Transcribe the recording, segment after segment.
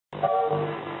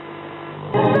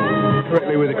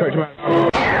correctly with the correct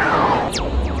amount.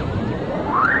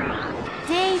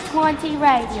 D20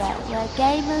 Radio, where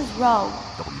gamers roll.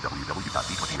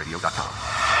 www.d20radio.com.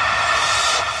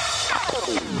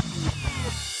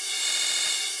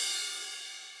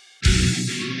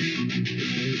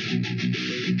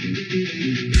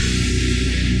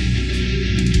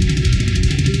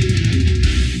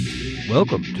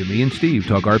 Welcome to Me and Steve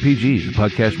Talk RPGs, a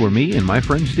podcast where me and my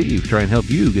friend Steve try and help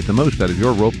you get the most out of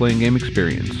your role-playing game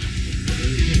experience.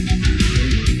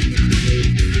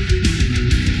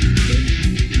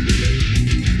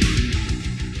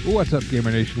 What's up,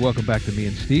 Gamer Nation? Welcome back to Me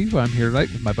and Steve. I'm here tonight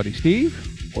with my buddy Steve.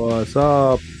 What's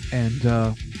up? And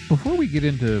before we get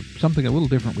into something a little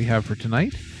different we have for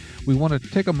tonight, we want to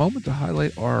take a moment to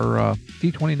highlight our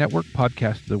D20 Network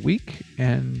Podcast of the Week.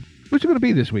 And what's it going to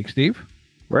be this week, Steve?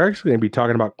 We're actually going to be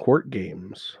talking about Court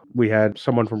Games. We had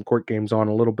someone from Court Games on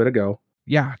a little bit ago.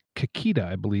 Yeah, Kakita,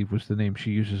 I believe, was the name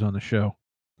she uses on the show.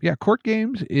 Yeah, Court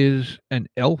Games is an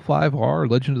L5R,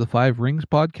 Legend of the Five Rings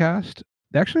podcast.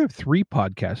 They actually have 3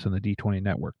 podcasts on the D20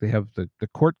 Network. They have the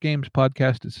Court Games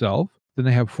podcast itself, then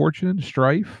they have Fortune and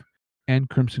Strife, and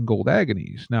Crimson Gold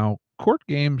Agonies. Now, Court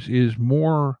Games is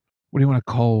more, what do you want to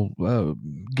call,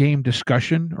 game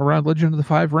discussion around Legend of the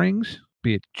Five Rings,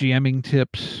 be it GMing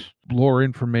tips, lore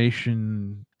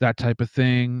information, that type of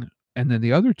thing. And then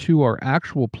the other 2 are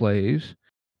actual plays.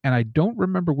 And I don't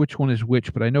remember which one is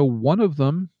which, but I know one of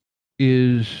them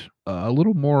is a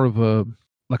little more of a,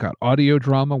 like an audio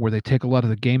drama where they take a lot of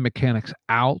the game mechanics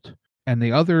out. And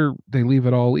the other, they leave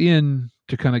it all in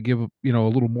to kind of give, a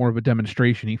little more of a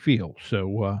demonstration-y feel.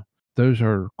 So those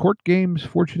are Court Games,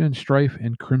 Fortune and Strife,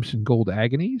 and Crimson Gold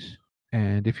Agonies.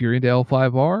 And if you're into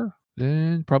L5R,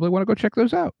 then probably want to go check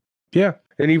those out. Yeah.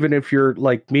 And even if you're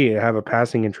like me, have a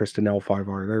passing interest in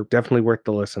L5R, they're definitely worth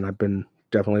the listen. I've been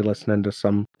definitely listening to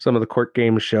some of the Court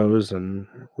Games shows, and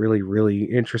really, really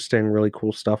interesting, really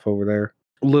cool stuff over there.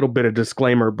 A little bit of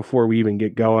disclaimer before we even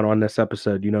get going on this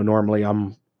episode. Normally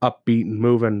I'm upbeat and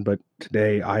moving, but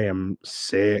today I am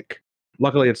sick.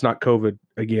 Luckily, it's not COVID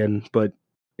again, but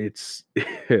it's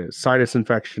sinus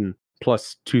infection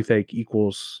plus toothache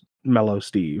equals mellow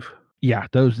Steve. Yeah,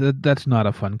 that's not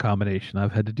a fun combination.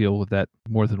 I've had to deal with that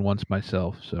more than once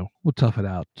myself, so we'll tough it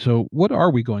out. So what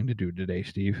are we going to do today,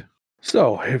 Steve?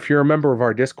 So if you're a member of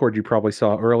our Discord, you probably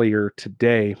saw earlier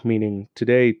today, meaning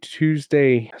today,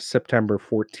 Tuesday, September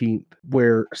 14th,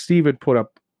 where Steve had put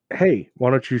up, hey, why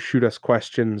don't you shoot us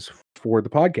questions for the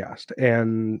podcast?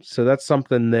 And so that's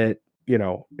something that,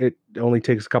 it only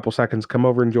takes a couple seconds. Come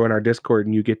over and join our Discord,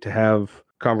 and you get to have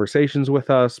conversations with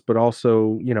us, but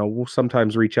also, we'll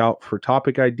sometimes reach out for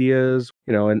topic ideas,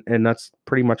 and that's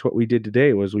pretty much what we did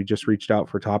today. Was we just reached out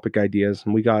for topic ideas,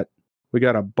 and we got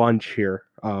a bunch here.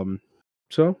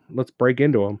 So let's break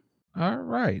into them. All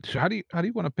right. So how do you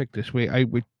want to pick this? We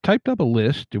typed up a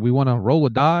list. Do we want to roll a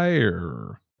die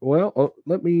or? Well,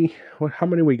 how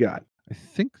many we got? I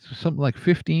think something like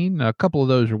 15. A couple of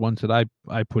those are ones that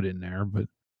I put in there, but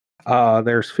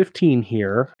there's 15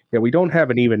 here. Yeah, we don't have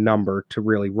an even number to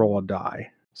really roll a die.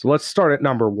 So let's start at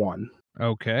number 1.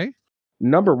 Okay.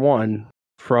 Number 1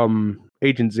 from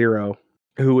Agent Zero,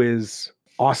 who is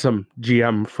awesome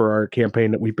GM for our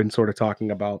campaign that we've been sort of talking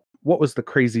about. What was the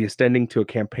craziest ending to a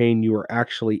campaign you were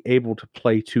actually able to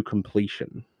play to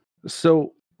completion?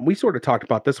 So we sort of talked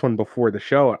about this one before the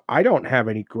show. I don't have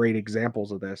any great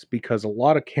examples of this because a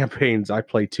lot of campaigns I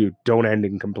play to don't end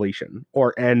in completion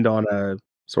or end on a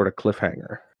sort of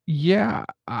cliffhanger. Yeah,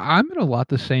 I'm in a lot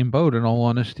the same boat, in all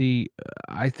honesty.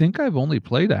 I think I've only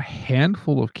played a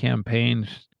handful of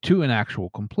campaigns to an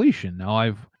actual completion. Now,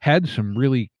 I've had some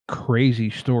really crazy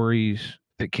stories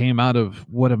that came out of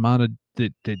what amounted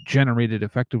that generated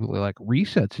effectively like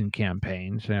resets in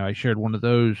campaigns. I shared one of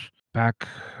those back,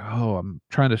 I'm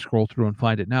trying to scroll through and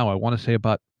find it now. I want to say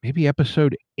about maybe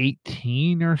episode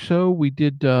 18 or so. We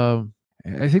did, I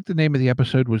think the name of the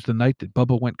episode was The Night That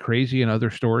Bubba Went Crazy and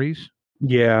Other Stories.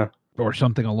 Yeah. Or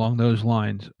something along those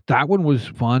lines. That one was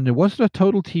fun. It wasn't a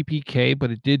total TPK,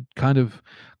 but it did kind of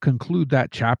conclude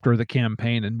that chapter of the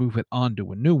campaign and move it on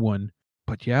to a new one.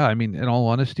 But yeah, in all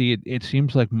honesty, it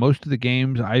seems like most of the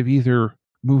games I've either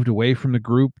moved away from the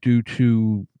group due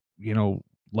to,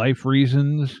 life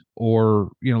reasons, or,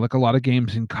 like a lot of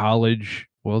games in college,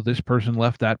 well, this person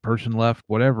left, that person left,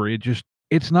 whatever.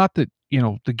 It's not that,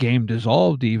 the game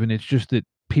dissolved even, it's just that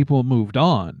people moved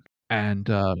on. And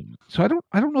so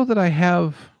I don't know that I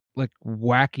have like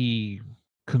wacky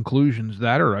conclusions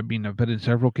that are, I've been in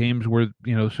several games where,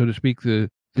 so to speak, the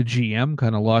GM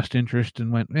kind of lost interest and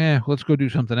went, let's go do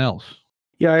something else.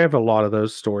 Yeah, I have a lot of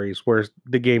those stories where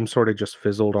the game sort of just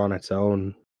fizzled on its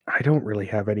own. I don't really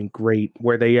have any great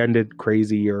where they ended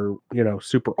crazy or,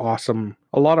 super awesome.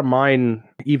 A lot of mine,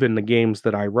 even the games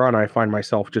that I run, I find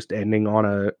myself just ending on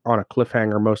a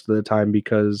cliffhanger most of the time,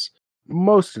 because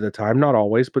most of the time, not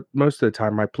always, but most of the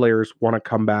time my players want to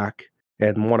come back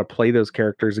and want to play those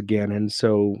characters again. And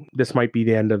so this might be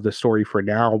the end of the story for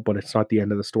now, but it's not the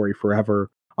end of the story forever.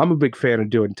 I'm a big fan of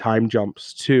doing time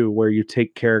jumps too, where you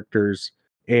take characters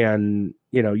and,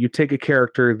 you take a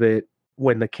character that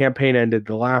when the campaign ended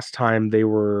the last time,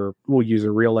 we'll use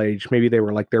a real age, maybe they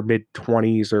were like their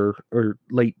mid-20s or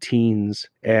late teens,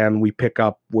 and we pick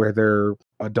up where they're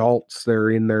adults, they're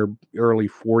in their early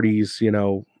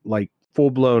 40s, like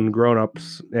full-blown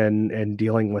grown-ups, and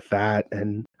dealing with that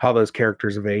and how those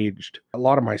characters have aged. A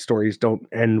lot of my stories don't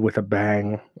end with a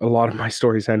bang. A lot of my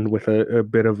stories end with a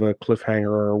bit of a cliffhanger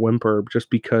or a whimper, just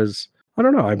because I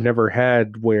don't know, I've never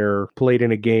had where played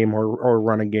in a game or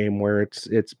run a game where it's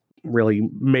really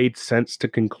made sense to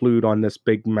conclude on this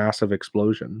big massive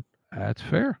explosion. That's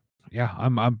fair. Yeah,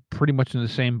 I'm pretty much in the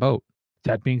same boat.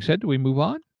 That being said, do we move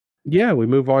on? Yeah, we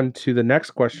move on to the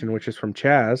next question, which is from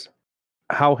Chaz.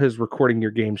 How has recording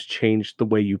your games changed the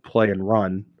way you play and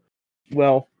run?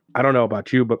 Well, I don't know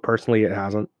about you, but personally it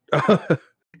hasn't.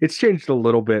 It's changed a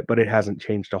little bit, but it hasn't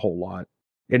changed a whole lot.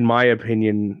 In my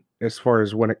opinion, as far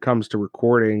as when it comes to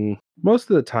recording, most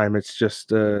of the time it's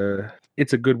just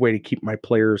it's a good way to keep my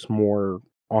players more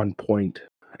on point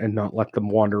and not let them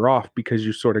wander off, because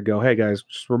you sort of go, hey guys,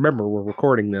 just remember we're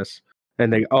recording this.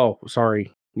 And they, oh,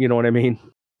 sorry. You know what I mean?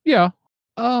 Yeah.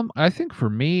 I think for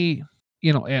me,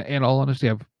 in all honesty,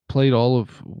 I've played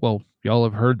well, y'all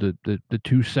have heard the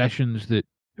 2 sessions that,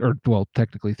 or well,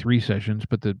 technically 3 sessions,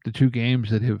 but the 2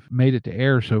 games that have made it to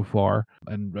air so far,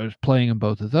 and I was playing in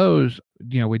both of those.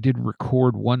 We did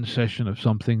record one session of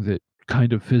something that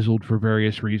kind of fizzled for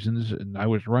various reasons, and I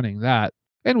was running that,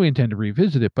 and we intend to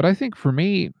revisit it. But I think for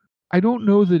me, I don't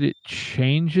know that it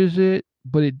changes it,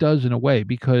 but it does in a way,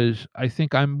 because I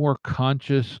think I'm more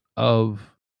conscious of,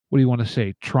 what do you want to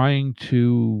say, trying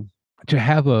to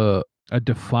have a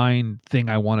defined thing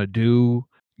I want to do.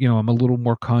 I'm a little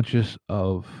more conscious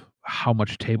of how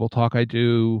much table talk I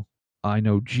do. I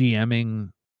know GMing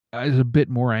is a bit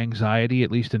more anxiety,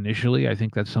 at least initially. I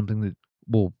think that's something that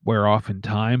will wear off in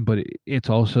time, but it's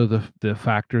also the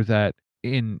factor that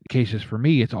in cases for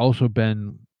me, it's also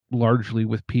been largely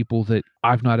with people that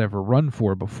I've not ever run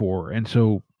for before. And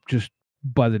so just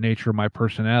by the nature of my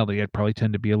personality, I'd probably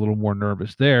tend to be a little more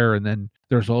nervous there. And then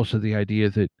there's also the idea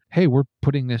that, hey, we're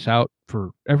putting this out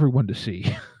for everyone to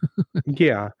see.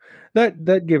 Yeah,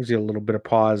 that gives you a little bit of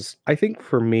pause. I think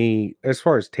for me, as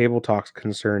far as table talk's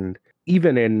concerned,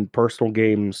 even in personal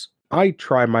games, I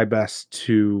try my best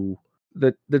to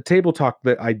the table talk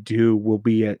that I do will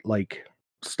be at like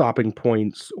stopping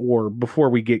points or before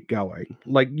we get going.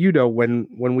 Like,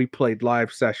 when we played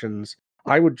live sessions,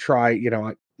 I would try,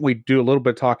 we'd do a little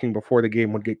bit of talking before the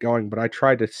game would get going, but I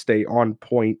tried to stay on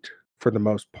point for the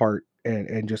most part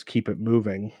and just keep it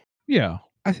moving. Yeah.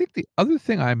 I think the other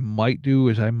thing I might do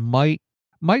is I might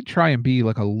try and be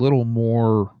like a little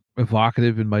more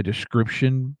evocative in my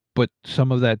description, but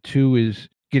some of that too is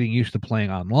getting used to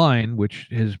playing online, which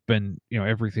has been,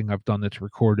 everything I've done that's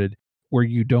recorded, where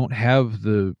you don't have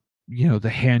the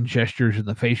hand gestures and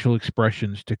the facial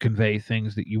expressions to convey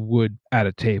things that you would at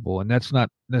a table. And that's not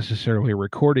necessarily a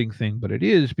recording thing, but it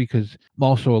is, because I'm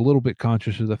also a little bit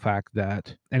conscious of the fact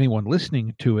that anyone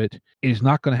listening to it is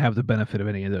not going to have the benefit of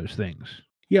any of those things.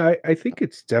 Yeah, I think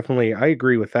it's definitely, I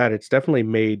agree with that. It's definitely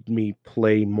made me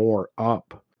play more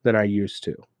up than I used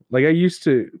to. Like, I used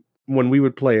to, when we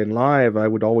would play in live, I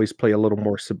would always play a little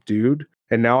more subdued.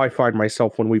 And now I find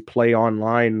myself, when we play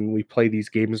online, we play these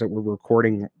games that we're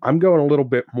recording, I'm going a little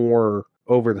bit more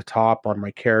over the top on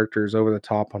my characters, over the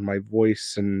top on my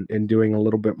voice, and doing a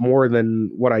little bit more than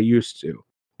what I used to.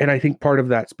 And I think part of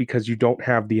that's because you don't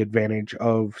have the advantage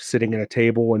of sitting at a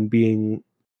table and being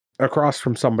across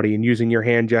from somebody and using your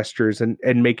hand gestures and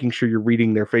making sure you're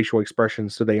reading their facial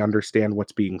expressions so they understand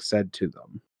what's being said to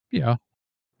them. Yeah.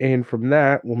 And from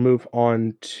that, we'll move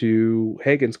on to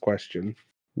Hagen's question,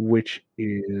 which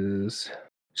is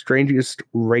strangest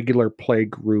regular play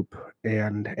group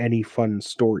and any fun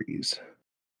stories.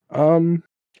 I'll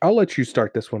let you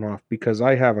start this one off, because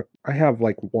I have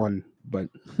like one, but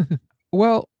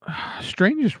Well,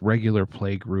 strangest regular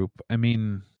play group. I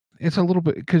mean, it's a little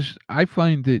bit, because I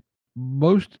find that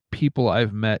most people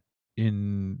I've met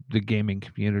in the gaming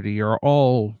community are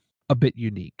all a bit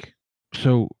unique.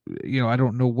 So, I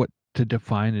don't know what to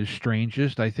define as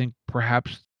strangest. I think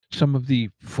perhaps some of the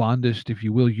fondest, if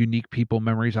you will, unique people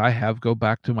memories I have go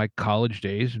back to my college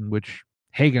days, in which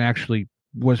Hagen actually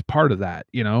was part of that,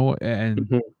 and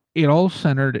Mhm. it all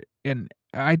centered, and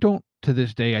I don't, to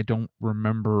this day, I don't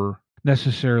remember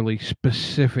necessarily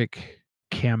specific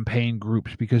campaign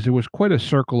groups because there was quite a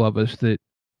circle of us that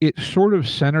it sort of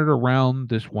centered around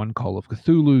this one Call of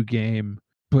Cthulhu game,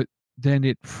 but then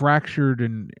it fractured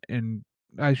and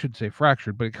I shouldn't say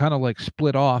fractured, but it kind of like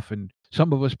split off, and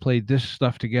some of us played this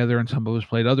stuff together and some of us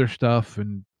played other stuff,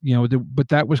 and but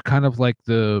that was kind of like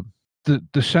the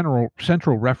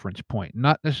central reference point.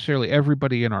 Not necessarily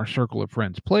everybody in our circle of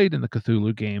friends played in the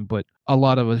Cthulhu game, but a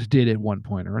lot of us did at one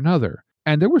point or another.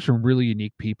 And there were some really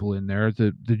unique people in there.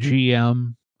 The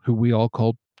GM, who we all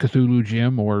called Cthulhu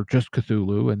Jim or just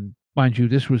Cthulhu, and mind you,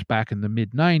 this was back in the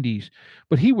mid 90s,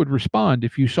 but he would respond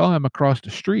if you saw him across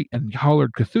the street and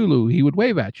hollered Cthulhu, he would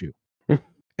wave at you.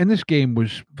 And this game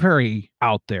was very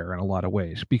out there in a lot of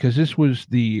ways because this was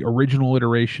the original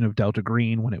iteration of Delta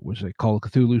Green when it was a Call of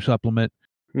Cthulhu supplement.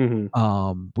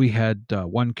 We had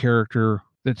one character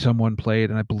that someone played,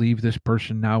 and I believe this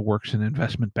person now works in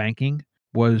investment banking,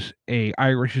 was a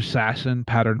Irish assassin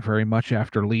patterned very much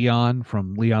after Leon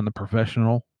from Leon the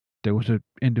Professional. There was an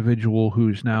individual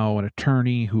who's now an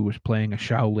attorney who was playing a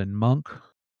Shaolin monk,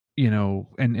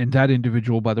 and that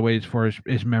individual, by the way, as far as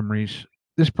his memories,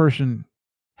 this person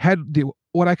had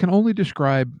what I can only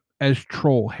describe as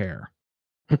troll hair.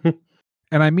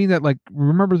 And I mean that, like,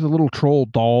 remember the little troll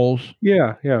dolls?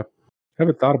 Yeah. I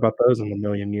haven't thought about those in a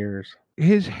million years.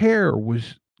 His hair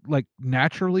was like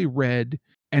naturally red,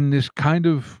 and this kind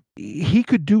of, he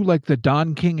could do like the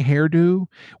Don King hairdo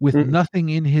with nothing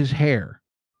in his hair.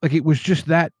 Like it was just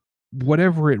that,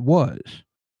 whatever it was,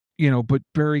 but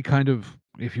very kind of,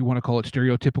 if you want to call it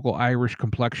stereotypical Irish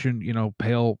complexion,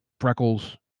 pale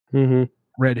freckles,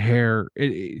 red hair.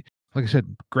 Like I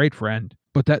said, great friend.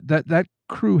 But that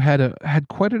crew had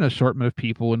quite an assortment of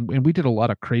people, and we did a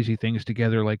lot of crazy things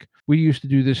together. Like we used to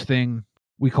do this thing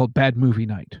we called Bad Movie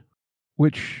Night,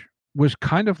 which was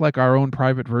kind of like our own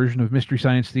private version of Mystery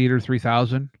Science Theater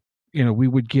 3000. We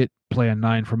would get Plan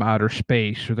 9 from Outer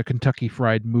Space, or the Kentucky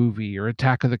Fried Movie, or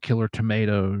Attack of the Killer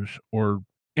Tomatoes, or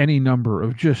any number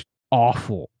of just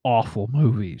awful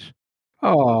movies.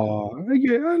 Oh,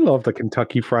 yeah, I love the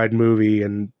Kentucky Fried Movie,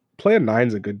 and Plan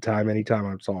 9's a good time anytime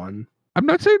I'm on. I'm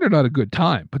not saying they're not a good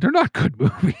time, but they're not good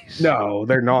movies. No,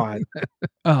 they're not.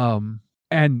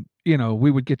 And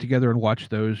we would get together and watch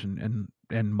those and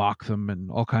mock them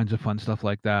and all kinds of fun stuff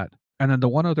like that. And then the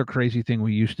one other crazy thing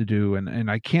we used to do,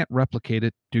 and I can't replicate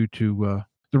it due to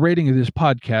the rating of this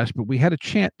podcast, but we had a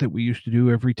chant that we used to do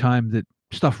every time that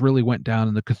stuff really went down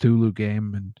in the Cthulhu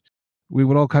game, and we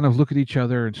would all kind of look at each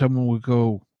other, and someone would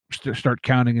go start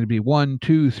counting, and it'd be 1,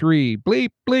 2, 3, bleep,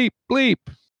 bleep,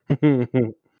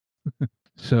 bleep.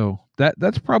 So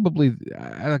that's probably,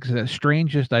 like I said,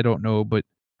 strangest, I don't know, but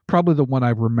probably the one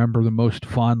I remember the most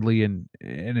fondly and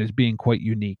as being quite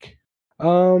unique.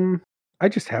 I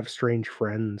just have strange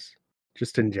friends,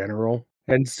 just in general.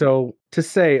 And so to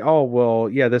say, oh, well,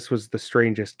 yeah, this was the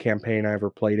strangest campaign I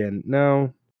ever played in.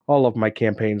 No, all of my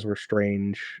campaigns were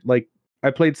strange. Like,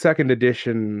 I played 2nd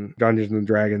edition Dungeons and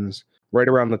Dragons right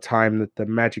around the time that the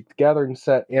Magic the Gathering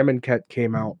set Amonkhet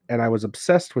came out, and I was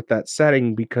obsessed with that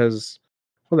setting because,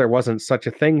 well, there wasn't such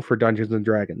a thing for Dungeons and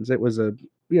Dragons. It was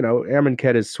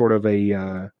Amonkhet is sort of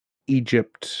a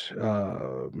Egyptian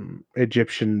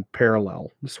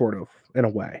parallel, sort of, in a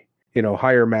way.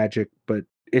 Higher magic, but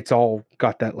it's all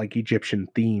got that like Egyptian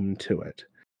theme to it.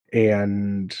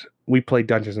 And we played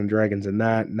Dungeons and Dragons in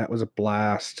that, and that was a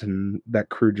blast, and that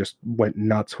crew just went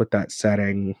nuts with that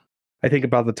setting. I think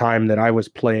about the time that I was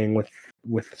playing with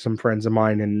some friends of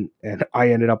mine, and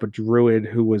I ended up a druid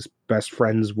who was best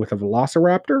friends with a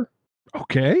velociraptor.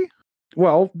 Okay.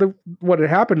 Well, what had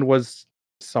happened was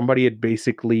somebody had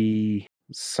basically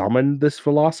summoned this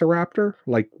velociraptor.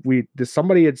 Like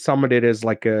somebody had summoned it as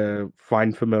like a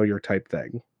find familiar type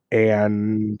thing,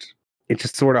 and it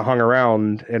just sort of hung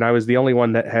around, and I was the only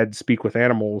one that had speak with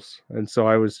animals, and so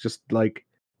I was just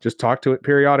talk to it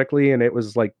periodically, and it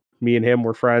was like me and him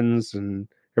were friends, and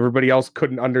everybody else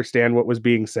couldn't understand what was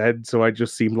being said, so I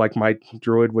just seemed like my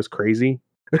druid was crazy.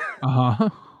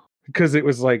 Because it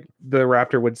was like the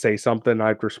raptor would say something,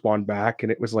 I'd respond back,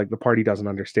 and it was like the party doesn't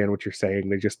understand what you're saying.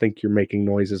 They just think you're making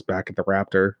noises back at the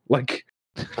raptor. Like,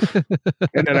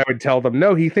 and then I would tell them,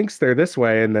 no, he thinks they're this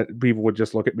way, and that people would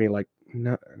just look at me like,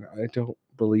 no, I don't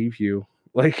believe you.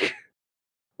 Like,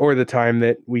 or the time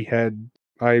that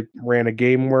I ran a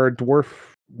game where a dwarf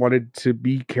wanted to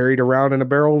be carried around in a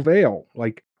barrel of ale.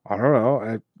 Like, I don't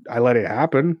know. I let it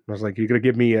happen. I was like, you're gonna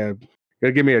give me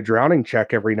a drowning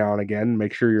check every now and again.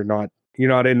 Make sure you're not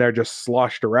in there just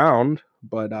sloshed around.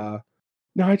 But no,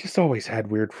 I just always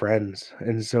had weird friends,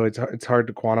 and so it's hard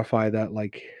to quantify that.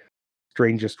 Like,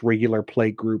 strangest regular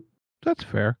play group. That's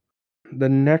fair. The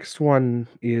next one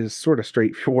is sort of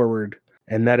straightforward,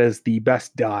 and that is the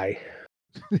best die.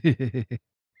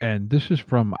 And this is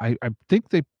from, I think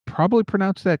they probably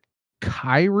pronounce that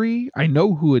Kyrie. I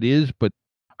know who it is, but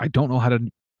I don't know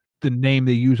the name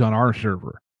they use on our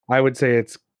server. I would say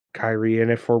it's Kyrie,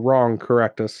 and if we're wrong,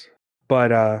 correct us.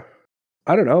 But I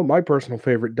don't know. My personal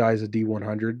favorite die is a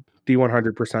D100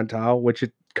 percentile, which is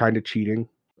kind of cheating.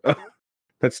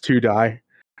 That's 2 die.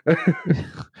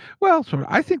 Well, so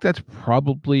I think that's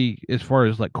probably, as far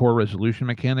as like core resolution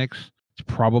mechanics, it's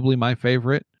probably my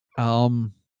favorite.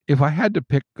 If I had to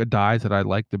pick a die that I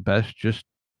like the best just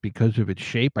because of its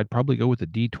shape, I'd probably go with a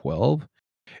D12,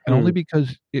 and only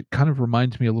because it kind of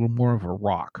reminds me a little more of a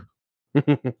rock.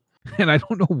 And I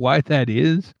don't know why that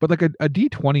is, but like a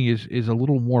D20 is a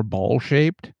little more ball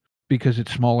shaped because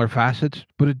it's smaller facets,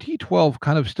 but a D12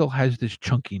 kind of still has this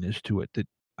chunkiness to it that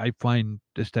I find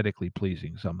aesthetically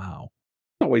pleasing somehow.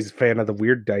 Always a fan of the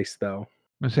weird dice, though.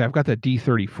 I say I've got that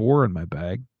D34 in my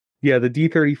bag. Yeah, the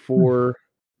D34,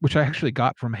 which I actually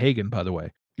got from Hagen, by the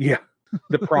way. Yeah,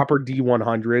 the proper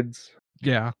D100s.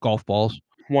 Yeah, golf balls.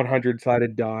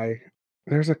 100-sided die.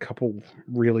 There's a couple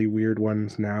really weird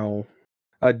ones now.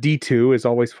 D2 is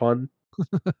always fun.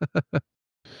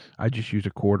 I just use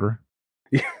a quarter.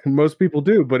 Yeah, most people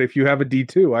do, but if you have a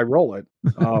D2, I roll it.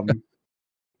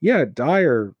 Yeah, die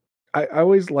are... I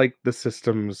always like the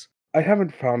systems. I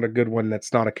haven't found a good one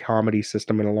that's not a comedy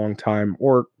system in a long time,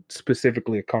 or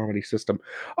specifically a comedy system.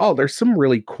 Oh, there's some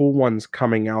really cool ones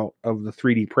coming out of the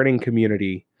 3D printing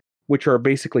community, which are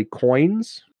basically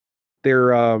coins.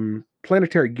 They're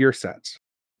planetary gear sets.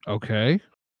 Okay.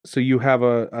 So you have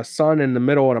a sun in the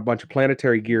middle and a bunch of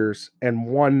planetary gears and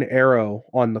one arrow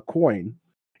on the coin,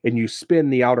 and you spin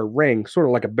the outer ring, sort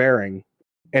of like a bearing.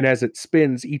 And as it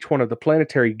spins, each one of the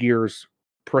planetary gears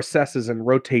processes and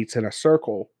rotates in a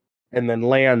circle and then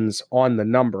lands on the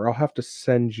number. I'll have to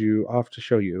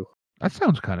show you. That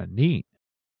sounds kind of neat.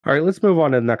 All right, let's move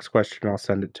on to the next question. I'll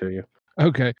send it to you.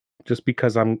 Okay. Just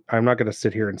because I'm not going to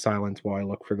sit here in silence while I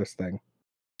look for this thing.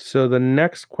 So the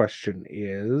next question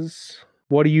is,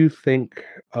 what do you think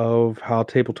of how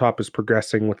tabletop is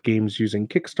progressing with games using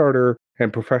Kickstarter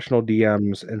and professional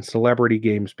DMs and celebrity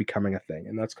games becoming a thing?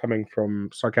 And that's coming from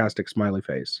Sarcastic Smiley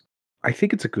Face. I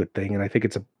think it's a good thing, and I think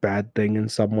it's a bad thing in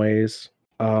some ways.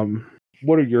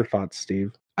 What are your thoughts,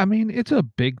 Steve? I mean, it's a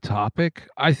big topic.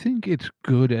 I think it's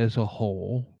good as a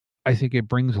whole. I think it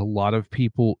brings a lot of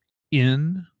people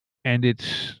in, and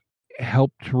it's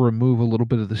helped to remove a little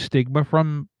bit of the stigma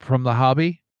from the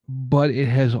hobby. But it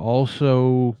has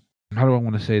also, how do I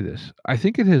want to say this? I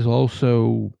think it has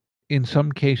also, in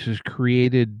some cases,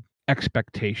 created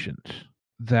expectations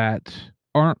that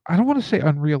aren't, I don't want to say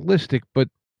unrealistic, but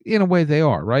in a way they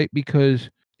are, right? Because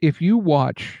if you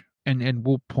watch, and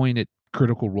we'll point at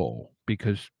Critical Role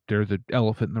because they're the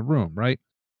elephant in the room, right?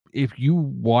 If you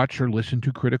watch or listen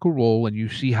to Critical Role and you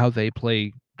see how they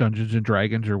play Dungeons and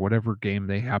Dragons or whatever game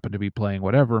they happen to be playing,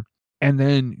 whatever, and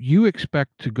then you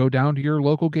expect to go down to your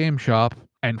local game shop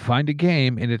and find a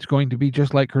game and it's going to be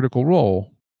just like Critical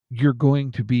Role, you're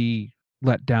going to be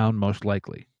let down most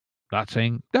likely. Not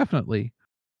saying definitely,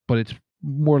 but it's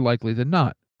more likely than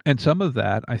not. And some of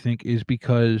that, I think, is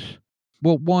because,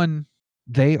 well, one,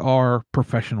 they are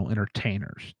professional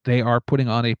entertainers. They are putting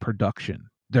on a production.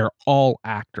 They're all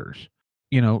actors,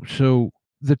 so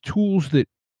the tools that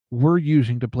we're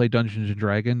using to play Dungeons and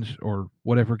Dragons or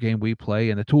whatever game we play,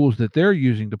 and the tools that they're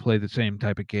using to play the same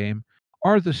type of game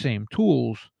are the same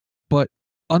tools. But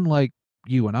unlike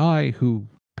you and I, who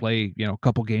play, a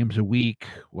couple games a week,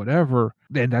 whatever,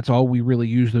 and that's all we really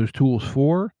use those tools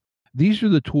for, these are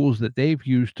the tools that they've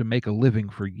used to make a living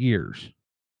for years.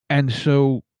 And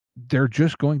so they're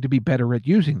just going to be better at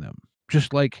using them.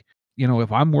 Just like,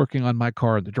 if I'm working on my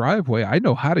car in the driveway, I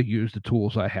know how to use the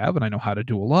tools I have and I know how to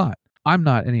do a lot. I'm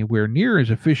not anywhere near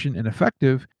as efficient and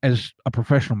effective as a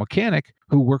professional mechanic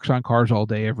who works on cars all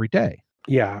day, every day.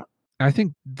 Yeah. I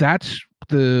think that's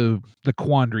the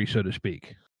quandary, so to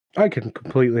speak. I can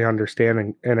completely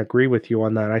understand and agree with you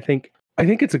on that. I think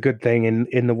it's a good thing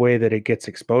in the way that it gets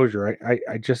exposure.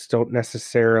 I just don't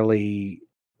necessarily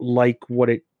like what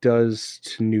it does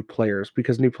to new players,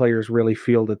 because new players really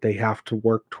feel that they have to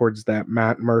work towards that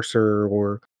Matt Mercer,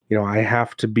 or I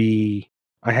have to be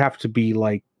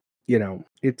like,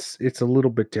 it's a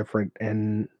little bit different,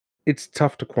 and it's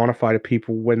tough to quantify to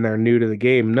people when they're new to the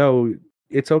game. No,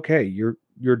 it's okay.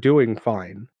 You're doing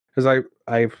fine. Because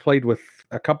I've played with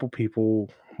a couple people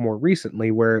more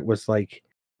recently where it was like,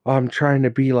 oh, I'm trying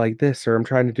to be like this, or I'm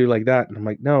trying to do like that, and I'm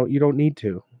like, no, you don't need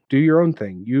to. Do your own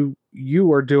thing.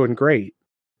 You are doing great.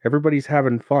 Everybody's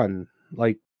having fun.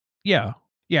 Like, Yeah.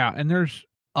 Yeah, and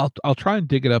I'll try and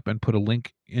dig it up and put a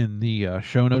link in the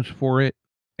show notes for it.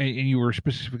 And you were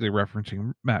specifically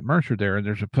referencing Matt Mercer there, and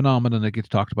there's a phenomenon that gets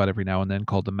talked about every now and then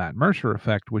called the Matt Mercer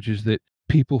effect, which is that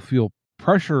people feel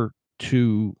pressure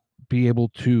to be able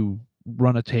to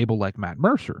run a table like Matt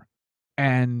Mercer.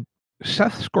 And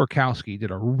Seth Skorkowski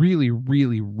did a really,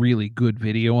 really, really good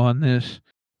video on this.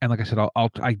 And like I said,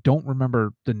 I don't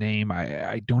remember the name.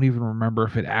 I don't even remember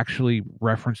if it actually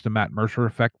referenced the Matt Mercer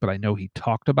effect, but I know he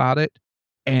talked about it.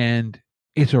 And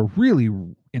it's a really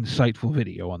insightful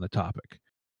video on the topic.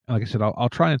 And like I said, I'll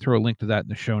try and throw a link to that in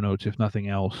the show notes, if nothing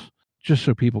else, just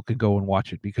so people can go and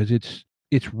watch it because it's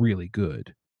really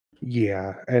good.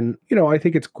 Yeah, and I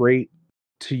think it's great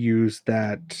to use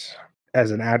that as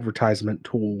an advertisement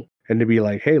tool and to be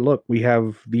like, hey, look, we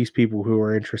have these people who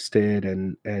are interested,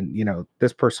 and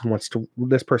this person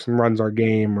runs our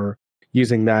game, or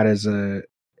using that as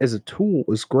a tool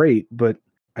is great, but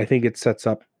I think it sets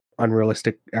up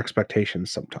unrealistic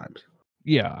expectations sometimes.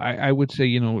 Yeah, I would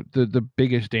say, the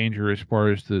biggest danger as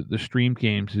far as the stream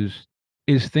games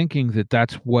is thinking that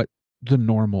that's what the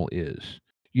normal is.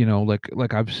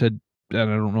 Like I've said, and I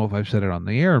don't know if I've said it on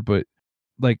the air, but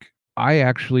like I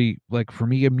actually like for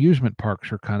me amusement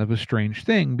parks are kind of a strange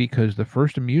thing because the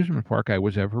first amusement park I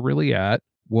was ever really at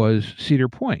was Cedar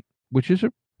Point, which is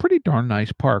a pretty darn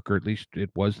nice park, or at least it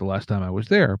was the last time I was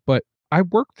there. But I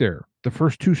worked there the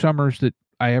first 2 summers that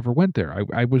I ever went there.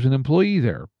 I was an employee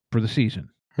there for the season.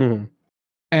 Hmm.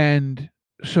 And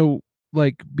so,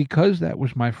 like, because that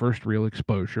was my first real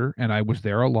exposure and I was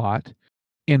there a lot,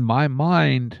 in my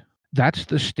mind, that's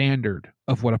the standard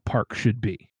of what a park should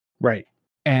be. Right.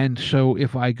 And so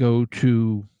if I go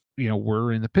to,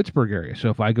 we're in the Pittsburgh area. So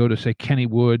if I go to, say,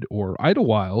 Kennywood or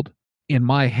Idlewild, in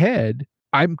my head,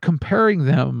 I'm comparing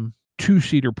them to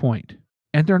Cedar Point,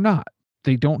 and they're not.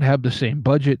 They don't have the same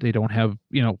budget. They don't have,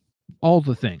 all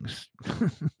the things.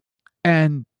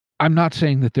 And I'm not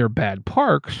saying that they're bad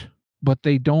parks, but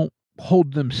they don't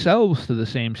hold themselves to the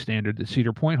same standard that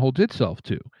Cedar Point holds itself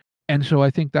to. And so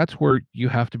I think that's where you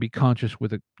have to be conscious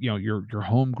with your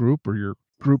home group or your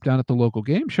group down at the local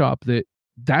game shop that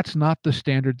that's not the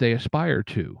standard they aspire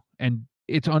to. And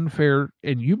it's unfair.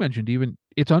 And you mentioned even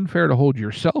it's unfair to hold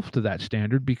yourself to that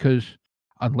standard because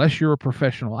unless you're a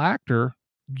professional actor,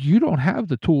 you don't have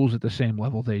the tools at the same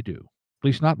level they do, at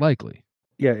least not likely.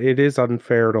 Yeah, it is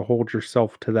unfair to hold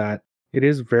yourself to that. It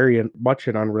is very much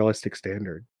an unrealistic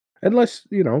standard. Unless,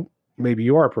 maybe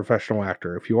you are a professional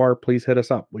actor. If you are, please hit us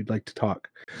up. We'd like to talk.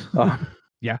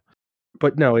 Yeah.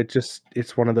 But no,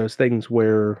 it's one of those things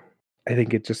where I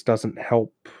think it just doesn't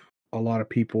help a lot of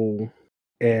people,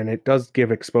 and it does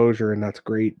give exposure, and that's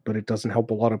great, but it doesn't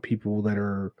help a lot of people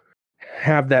that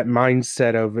have that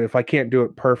mindset of if I can't do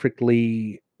it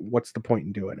perfectly, what's the point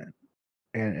in doing it?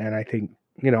 And I think,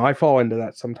 I fall into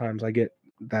that sometimes. I get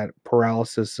that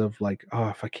paralysis of like, oh,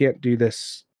 if I can't do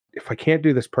this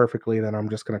perfectly, then I'm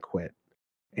just going to quit.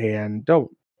 And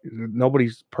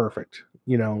nobody's perfect,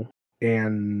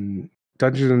 and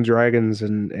Dungeons and Dragons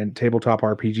and tabletop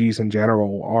RPGs in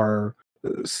general are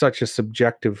such a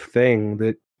subjective thing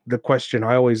that the question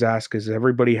I always ask is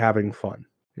everybody having fun?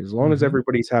 As long as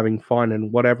everybody's having fun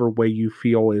in whatever way you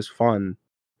feel is fun,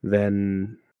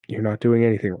 then you're not doing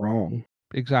anything wrong.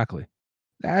 Exactly.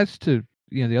 As to,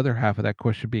 the other half of that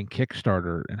question being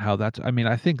Kickstarter and how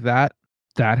I think that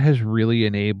has really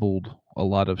enabled a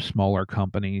lot of smaller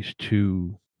companies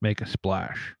to make a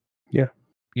splash. Yeah.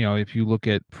 If you look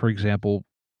at, for example,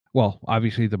 well,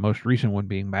 obviously the most recent one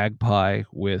being Magpie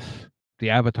with the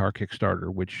Avatar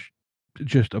Kickstarter, which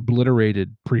just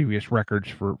obliterated previous records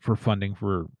for funding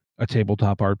for a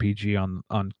tabletop RPG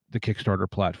on the Kickstarter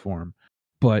platform.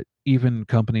 But even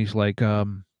companies like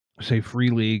say Free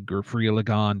League or Free League,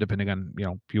 depending on,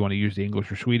 if you want to use the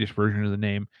English or Swedish version of the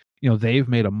name, they've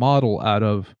made a model out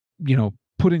of,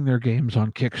 putting their games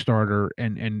on Kickstarter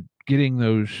and getting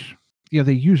those,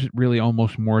 they use it really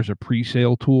almost more as a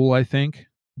pre-sale tool, I think,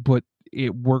 but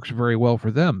it works very well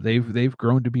for them. They've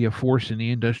grown to be a force in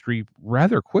the industry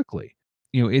rather quickly.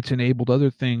 It's enabled other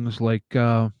things like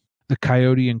the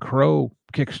Coyote and Crow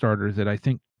Kickstarter that I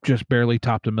think just barely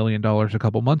topped $1 million a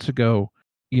couple months ago.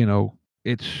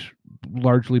 It's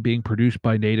largely being produced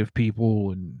by native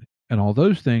people and all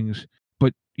those things.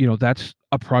 But, that's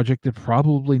a project that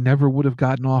probably never would have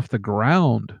gotten off the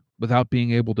ground without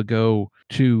being able to go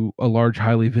to a large,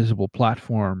 highly visible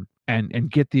platform and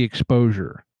get the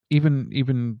exposure.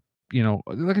 Even,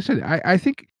 like I said, I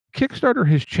think Kickstarter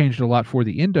has changed a lot for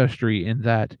the industry in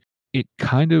that it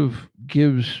kind of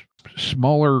gives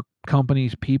smaller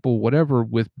companies, people, whatever,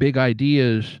 with big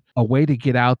ideas, a way to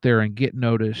get out there and get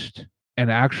noticed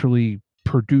and actually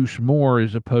produce more,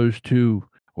 as opposed to,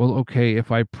 well, okay,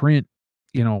 if I print,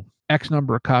 X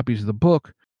number of copies of the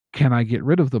book, can I get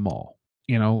rid of them all?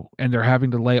 And they're having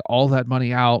to lay all that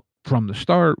money out from the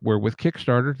start, where with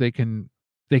Kickstarter they can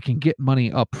get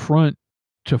money up front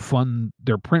to fund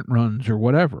their print runs or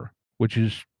whatever, which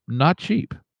is not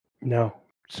cheap. No.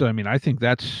 So, I think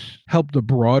that's helped the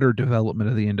broader development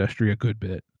of the industry a good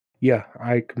bit. Yeah,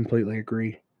 I completely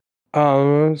agree.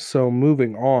 So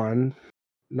moving on,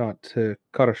 not to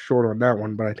cut us short on that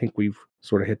one, but I think we've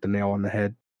sort of hit the nail on the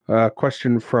head.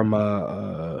 Question from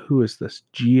who is this?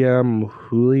 GM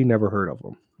Hooley? Never heard of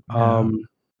him.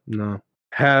 No.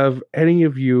 Have any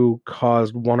of you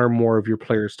caused one or more of your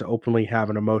players to openly have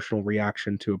an emotional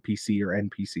reaction to a PC or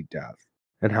NPC death?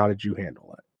 And how did you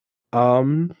handle it?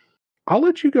 I'll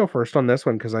let you go first on this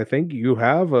one, because I think you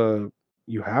have an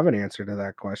answer to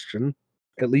that question,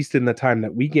 at least in the time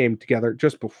that we gamed together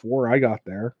just before I got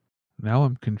there. Now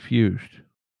I'm confused.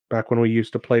 Back when we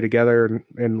used to play together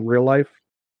in real life?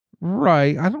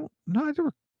 Right. I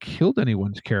never killed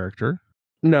anyone's character.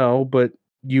 No, but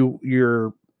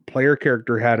your player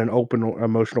character had an open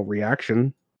emotional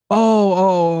reaction.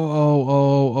 Oh,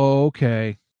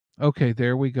 okay. Okay,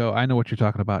 there we go. I know what you're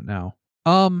talking about now.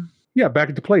 Yeah, back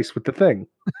into place with the thing.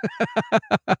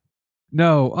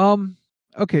 No,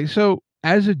 okay, so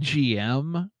as a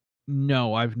GM,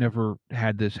 no, I've never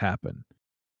had this happen.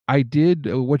 I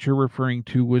did, what you're referring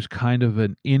to was kind of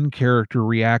an in-character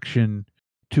reaction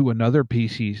to another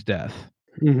PC's death.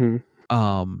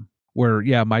 Mm-hmm. Where,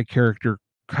 yeah, my character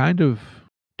kind of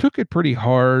took it pretty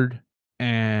hard,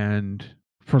 and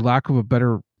for lack of a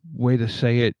better way to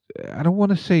say it, I don't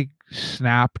want to say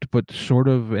snapped, but sort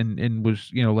of, and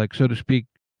was, so to speak,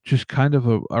 just kind of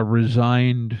a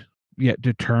resigned yet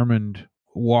determined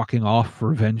walking off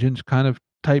for vengeance kind of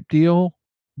type deal.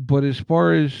 But as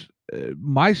far as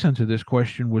my sense of this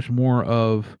question was more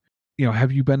of,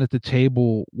 have you been at the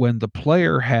table when the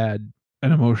player had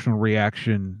an emotional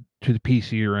reaction to the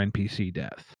PC or NPC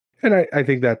death? And I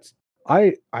think that's,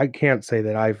 I can't say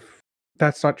that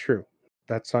that's not true.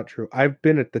 That's not true. I've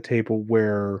been at the table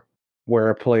where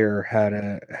a player had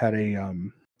a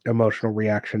emotional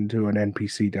reaction to an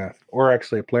NPC death, or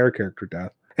actually a player character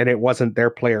death. And it wasn't their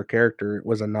player character. It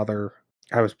was another.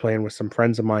 I was playing with some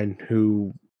friends of mine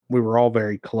who we were all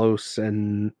very close,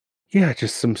 and yeah,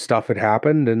 just some stuff had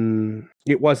happened, and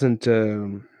it wasn't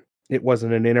an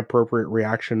inappropriate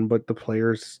reaction, but the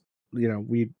players,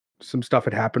 some stuff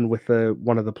had happened with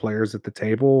one of the players at the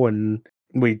table, and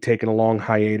we'd taken a long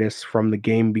hiatus from the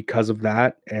game because of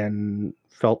that, and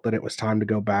felt that it was time to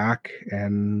go back,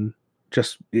 and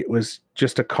it was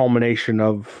just a culmination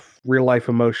of real life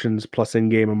emotions plus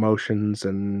in-game emotions.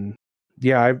 And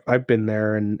yeah, I've been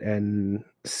there and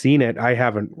seen it. I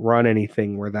haven't run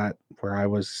anything where I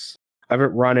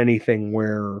haven't run anything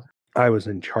where I was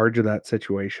in charge of that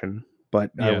situation,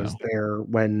 but yeah. I was there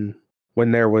when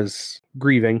there was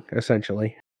grieving,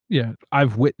 essentially. Yeah,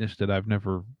 I've witnessed it. I've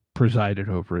never presided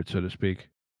over it, so to speak.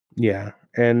 Yeah,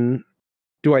 and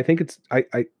do I think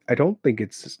I don't think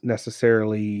it's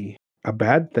necessarily a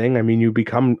bad thing. I mean, you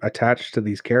become attached to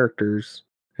these characters,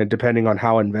 and depending on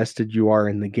how invested you are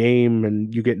in the game,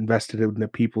 and you get invested in the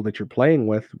people that you're playing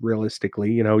with,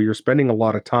 realistically, you're spending a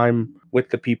lot of time with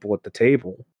the people at the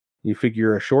table. You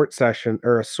figure a short session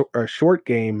or a short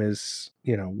game is,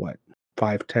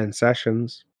 5-10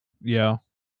 sessions. Yeah.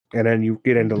 And then you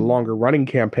get into longer running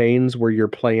campaigns where you're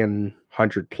playing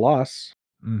 100 plus.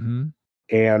 Mm-hmm.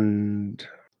 And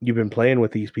you've been playing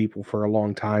with these people for a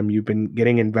long time. You've been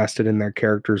getting invested in their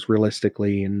characters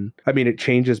realistically. And I mean, it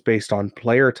changes based on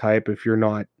player type. If you're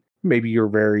not, maybe you're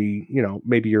very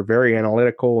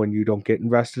analytical and you don't get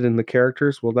invested in the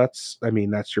characters. Well, that's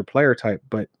your player type.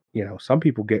 But, some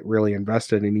people get really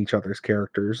invested in each other's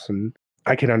characters, and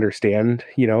I can understand,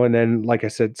 and then, like I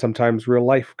said, sometimes real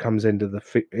life comes into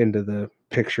the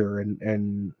picture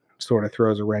and sort of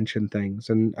throws a wrench in things.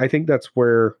 And I think that's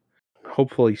where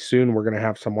hopefully soon we're going to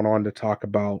have someone on to talk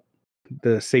about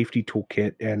the safety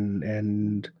toolkit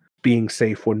and being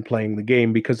safe when playing the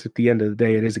game, because at the end of the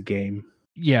day, it is a game.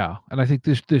 Yeah. And I think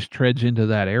this treads into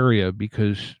that area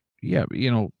because, yeah,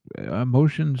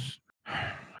 emotions.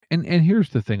 And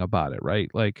here's the thing about it, right?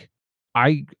 Like,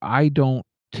 I don't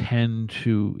tend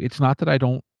to, it's not that I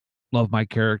don't love my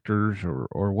characters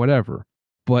or whatever,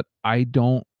 but I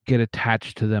don't get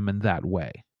attached to them in that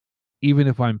way. Even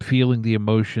if I'm feeling the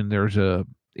emotion, there's a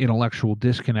intellectual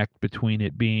disconnect between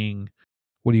it being,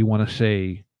 what do you want to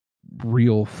say,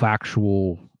 real,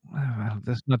 factual.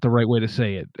 That's not the right way to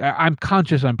say it. I'm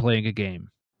conscious I'm playing a game.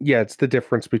 Yeah, it's the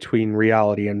difference between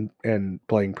reality and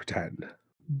playing pretend.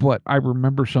 But I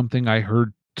remember something I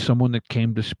heard someone that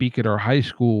came to speak at our high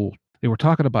school. They were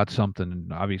talking about something,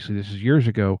 and obviously this is years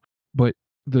ago, but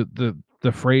the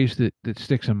phrase that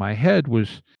sticks in my head was,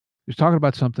 he was talking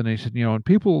about something, and he said, and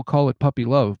people will call it puppy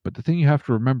love, but the thing you have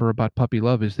to remember about puppy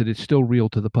love is that it's still real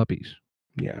to the puppies.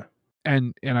 Yeah.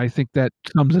 And I think that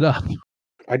sums it up.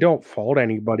 I don't fault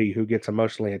anybody who gets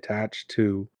emotionally attached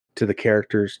to the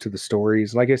characters, to the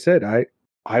stories. Like I said,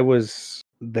 I was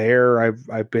there.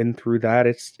 I've been through that.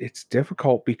 It's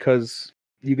difficult because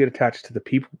you get attached to the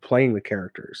people playing the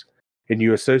characters, and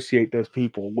you associate those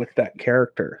people with that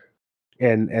character.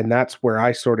 And that's where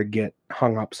I sort of get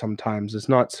hung up sometimes. It's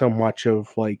not so much of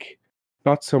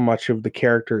the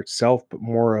character itself, but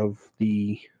more of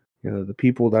the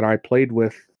people that I played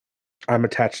with. I'm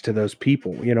attached to those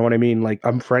people. You know what I mean? Like,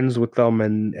 I'm friends with them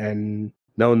and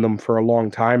known them for a long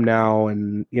time now,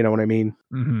 and you know what I mean?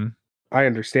 Mm-hmm. I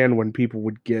understand when people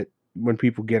get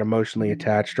emotionally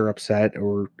attached or upset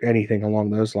or anything along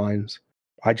those lines.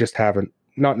 I just haven't,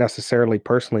 not necessarily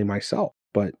personally myself,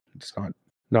 but it's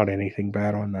not anything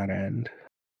bad on that end.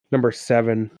 Number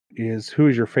 7 is, who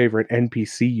is your favorite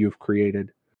NPC you've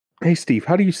created? Hey, Steve,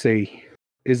 how do you say?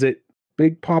 Is it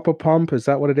Big Papa Pump? Is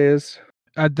that what it is?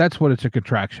 That's what it's a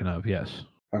contraction of, yes.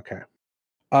 Okay.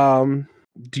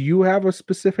 Do you have a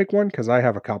specific one? Because I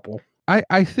have a couple.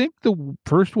 I think the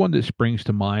first one that springs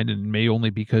to mind, and may only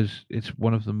because it's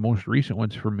one of the most recent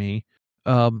ones for me,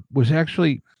 was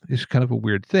actually, is kind of a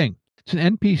weird thing. It's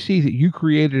an NPC that you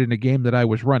created in a game that I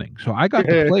was running, so I got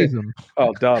to play them.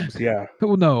 Oh, Dubs, yeah.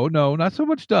 Well, no, not so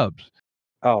much Dubs.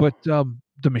 Oh, but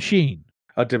the Machine.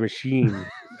 The Machine.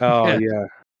 Oh,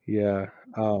 yeah.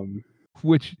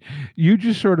 Which you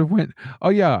just sort of went, oh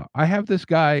yeah, I have this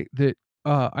guy that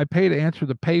I pay to answer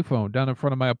the payphone down in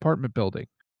front of my apartment building.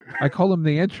 I call him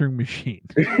the answering machine.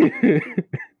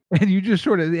 And you just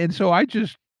sort of, and so I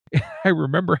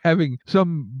remember having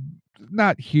some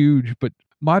not huge, but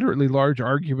moderately large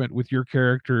argument with your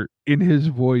character in his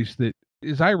voice that,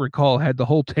 as I recall, had the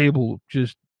whole table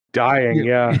just dying.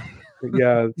 Yeah.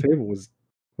 Yeah. The table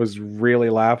was really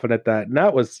laughing at that. And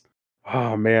that was,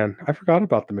 oh man, I forgot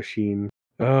about the Machine.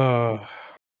 Oh,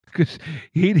 because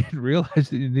he didn't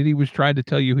realize it, and then he was trying to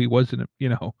tell you he wasn't,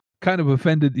 kind of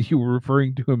offended that you were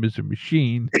referring to him as a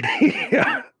machine.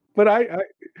 Yeah, but I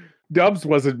Dubs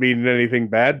wasn't meaning anything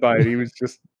bad by it. He was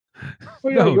just, oh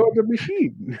yeah, No. you're the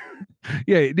Machine.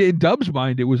 Yeah, in Dub's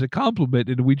mind, it was a compliment,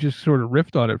 and we just sort of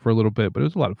riffed on it for a little bit, but it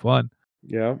was a lot of fun.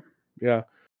 Yeah.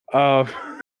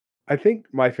 I think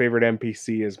my favorite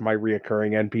NPC is my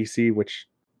reoccurring NPC, which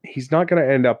he's not going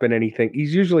to end up in anything.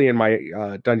 He's usually in my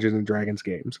Dungeons and Dragons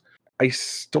games. I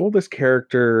stole this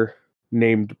character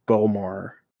named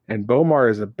Bomar, and Bomar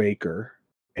is a baker.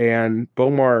 And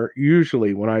Bomar,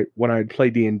 usually when I play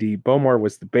D&D, Bomar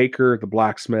was the baker, the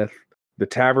blacksmith, the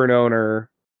tavern owner.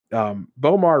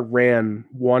 Bomar ran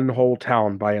one whole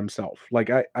town by himself.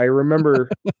 Like, I remember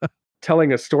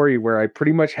telling a story where I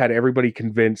pretty much had everybody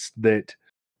convinced that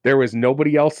there was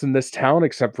nobody else in this town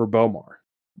except for Bomar.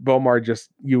 Bomar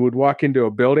you would walk into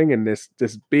a building and this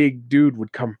big dude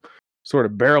would come sort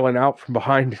of barreling out from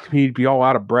behind, and he'd be all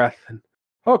out of breath. And,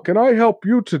 oh, can I help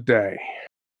you today?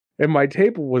 And my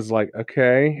table was like,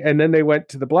 okay. And then they went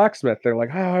to the blacksmith. They're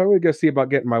like, I would go see about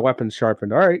getting my weapons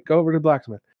sharpened. All right, go over to the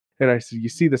blacksmith. And I said, you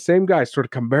see the same guy sort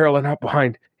of come barreling out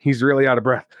behind. He's really out of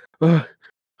breath.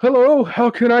 Hello, how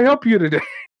can I help you today?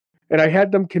 And I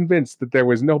had them convinced that there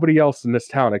was nobody else in this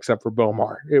town except for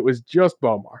Bomar. It was just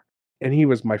Bomar. And he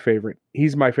was my favorite.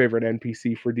 He's my favorite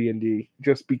NPC for D&D,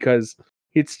 just because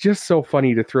it's just so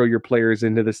funny to throw your players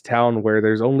into this town where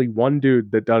there's only one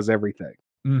dude that does everything.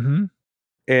 Mm-hmm.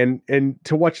 And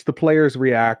to watch the players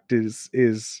react is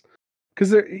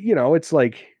because it's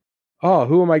like, oh,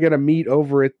 who am I going to meet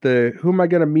over at the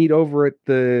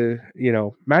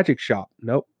magic shop?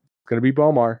 Nope, it's going to be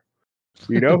Bomar.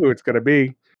 You know who it's going to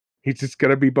be. He's just going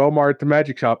to be Bomar at the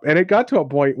magic shop. And it got to a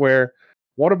point where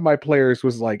one of my players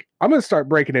was like, I'm going to start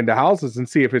breaking into houses and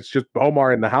see if it's just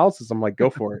Bomar in the houses. I'm like, go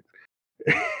for it.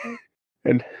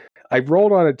 And I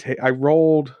rolled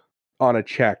on a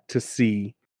check to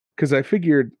see, because I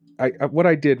figured what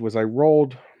I did was I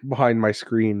rolled behind my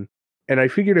screen, and I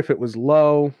figured if it was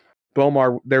low,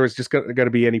 Bomar, there was just going to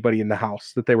be anybody in the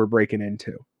house that they were breaking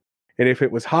into. And if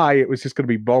it was high, it was just going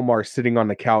to be Bomar sitting on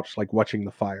the couch, like watching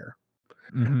the fire.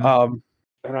 Mm-hmm.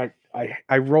 And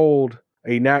I rolled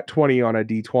a nat 20 on a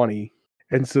D20.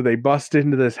 And so they bust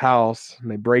into this house and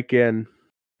they break in,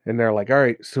 and they're like, all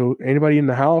right, so anybody in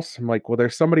the house? I'm like, well,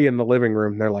 there's somebody in the living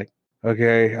room. They're like,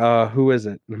 okay, who is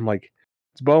it? And I'm like,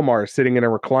 it's Bomar sitting in a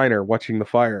recliner watching the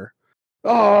fire.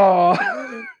 Oh,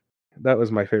 that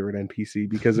was my favorite NPC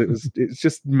because it's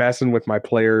just messing with my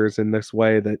players in this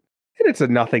way that And it's a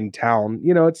nothing town.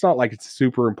 You know, it's not like it's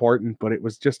super important, but it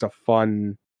was just a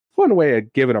fun way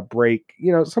of giving a break.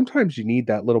 You know, sometimes you need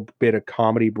that little bit of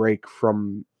comedy break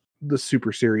from the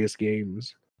super serious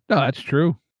games. No, that's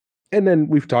true. And then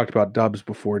we've talked about Dubs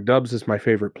before. Dubs is my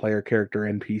favorite player character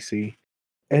NPC.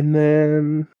 And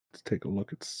then let's take a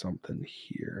look at something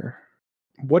here.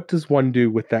 What does one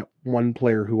do with that one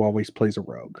player who always plays a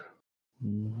rogue?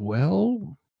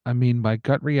 Well, I mean, my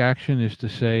gut reaction is to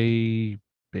say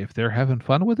if they're having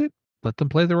fun with it, let them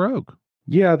play the rogue.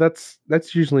 Yeah, that's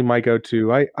usually my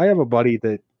go-to. I have a buddy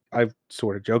that I've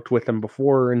sort of joked with him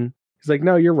before, and he's like,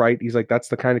 no, you're right. He's like, that's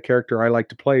the kind of character I like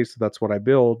to play, so that's what I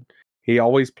build. He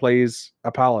always plays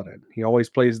a paladin. He always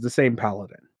plays the same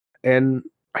paladin. And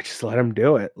I just let him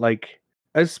do it. Like,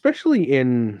 especially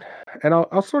in, and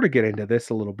I'll sort of get into this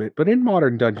a little bit, but in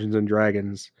modern Dungeons and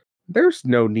Dragons, there's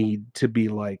no need to be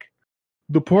like,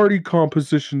 the party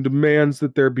composition demands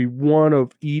that there be one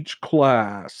of each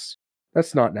class.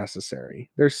 That's not necessary.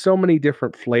 There's so many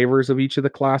different flavors of each of the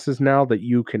classes now that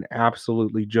you can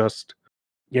absolutely just,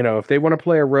 you know, if they want to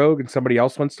play a rogue and somebody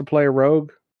else wants to play a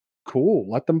rogue, cool.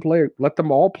 Let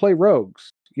them all play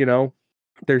rogues, you know.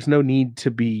 There's no need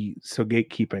to be so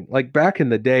gatekeeping. Like back in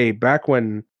the day, back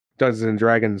when Dungeons and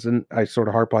Dragons, and I sort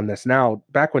of harp on this now,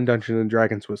 back when Dungeons and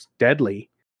Dragons was deadly,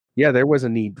 yeah, there was a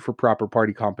need for proper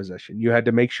party composition. You had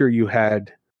to make sure you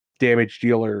had damage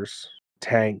dealers,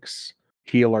 tanks,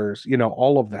 healers, you know,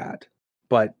 all of that.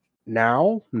 But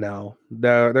now, no,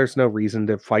 there's no reason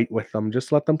to fight with them.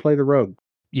 Just let them play the rogue.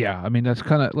 Yeah, I mean, that's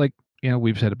kind of like,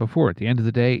 we've said it before. At the end of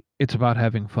the day, it's about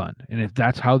having fun. And if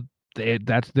that's how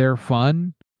that's their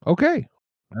fun, okay.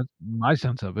 That's my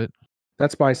sense of it.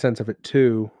 That's my sense of it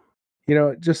too. You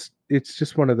know, it's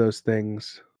just one of those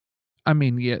things. I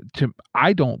mean, yeah,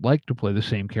 I don't like to play the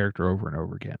same character over and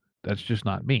over again. That's just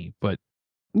not me. But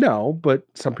No, but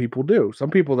some people do. Some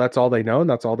people, that's all they know and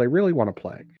that's all they really want to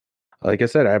play. Like I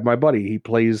said, I have my buddy, he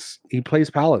plays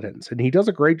paladins and he does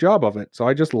a great job of it. So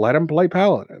I just let him play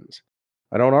paladins.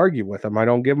 I don't argue with him. I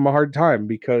don't give him a hard time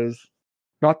because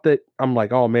not that I'm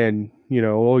like, oh man, you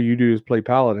know, all you do is play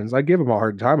paladins. I give him a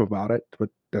hard time about it, but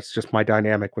that's just my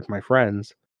dynamic with my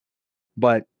friends.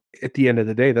 But at the end of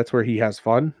the day, that's where he has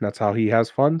fun. That's how he has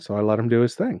fun. So I let him do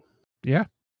his thing. yeah.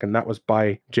 And that was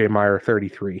by J Meyer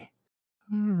 33.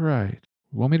 All right.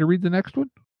 Want me to read the next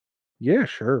one? Yeah,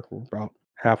 sure. We're about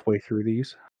halfway through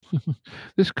these.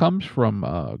 This comes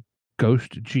from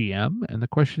Ghost GM, and the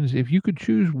question is, if you could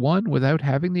choose one without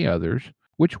having the others,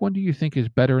 which one do you think is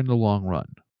better in the long run?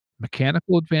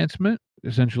 Mechanical advancement,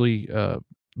 essentially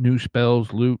new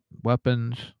spells, loot,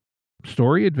 weapons,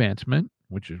 story advancement,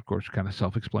 which is of course kind of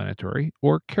self-explanatory,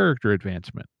 or character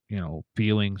advancement,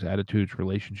 feelings, attitudes,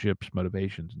 relationships,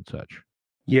 motivations, and such.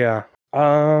 Yeah.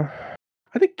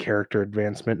 I think character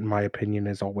advancement, in my opinion,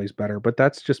 is always better, but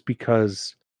that's just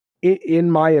because, in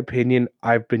my opinion,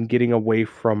 I've been getting away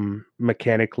from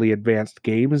mechanically advanced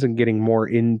games and getting more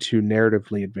into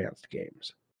narratively advanced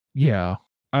games. Yeah,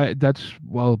 that's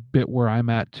a bit where I'm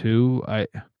at too.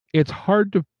 It's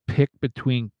hard to pick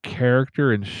between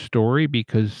character and story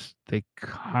because they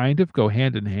kind of go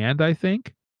hand in hand, I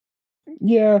think.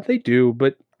 Yeah, they do,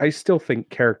 but I still think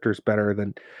character's better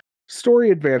than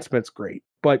story advancement's great,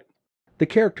 but the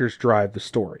characters drive the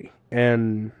story,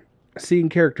 and seeing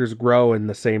characters grow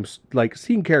in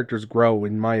seeing characters grow,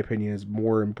 in my opinion, is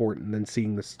more important than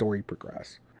seeing the story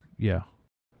progress. Yeah.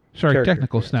 Sorry, Character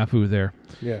technical advancement. snafu there.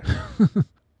 Yeah.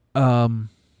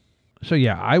 So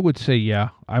yeah, I would say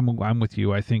I'm with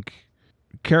you. I think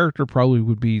character probably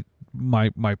would be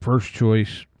my first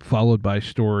choice, followed by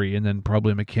story, and then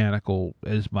probably mechanical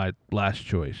as my last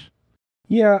choice.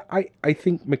 Yeah, I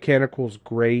think mechanical's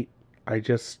great.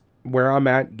 Where I'm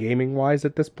at gaming wise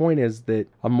at this point is that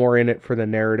I'm more in it for the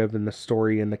narrative and the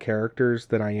story and the characters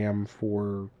than I am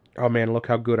for, oh man, look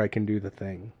how good I can do the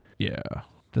thing. Yeah.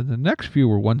 The next few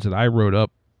were ones that I wrote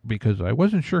up because I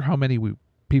wasn't sure how many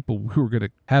people we were going to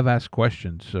have asked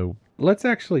questions. So let's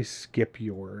actually skip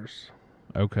yours.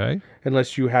 Okay.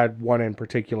 Unless you had one in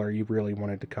particular you really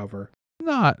wanted to cover.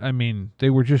 They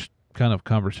were just kind of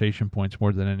conversation points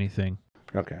more than anything.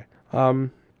 Okay.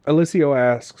 Alicio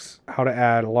asks how to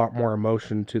add a lot more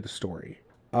emotion to the story.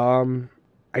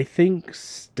 I think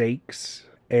stakes,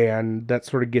 and that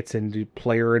sort of gets into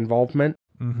player involvement.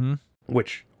 Mm-hmm.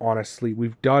 Which, honestly,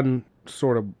 we've done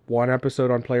sort of one episode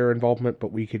on player involvement,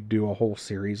 but we could do a whole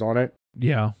series on it.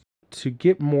 Yeah. to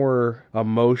get more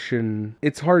emotion,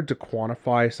 it's hard to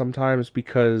quantify sometimes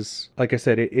because, like I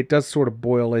said, it does sort of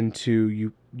boil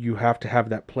into you have to have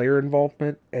that player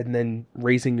involvement and then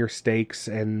raising your stakes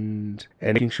and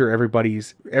making sure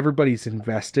everybody's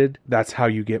invested. That's how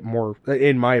you get more,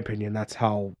 in my opinion, that's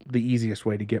how the easiest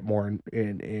way to get more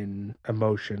in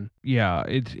emotion. Yeah,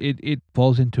 it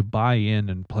falls into buy-in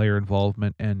and player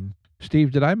involvement. And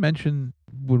Steve, did I mention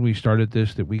when we started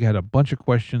this that we had a bunch of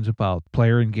questions about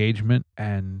player engagement,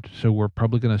 and so we're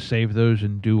probably going to save those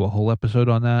and do a whole episode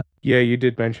on that? Yeah, you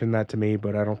did mention that to me,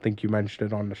 but I don't think you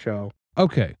mentioned it on the show.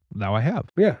 Okay, now I have.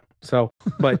 Yeah. So,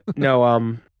 but no,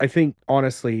 I think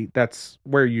honestly that's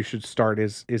where you should start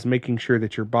is making sure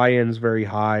that your buy-in's very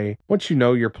high. Once you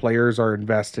know your players are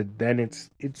invested, then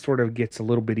it sort of gets a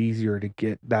little bit easier to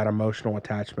get that emotional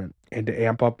attachment. And to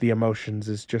amp up the emotions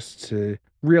is just to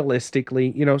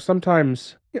realistically,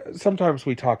 sometimes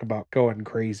we talk about going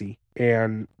crazy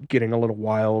and getting a little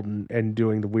wild and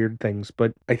doing the weird things.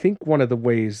 But I think one of the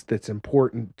ways that's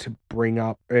important to bring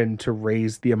up and to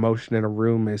raise the emotion in a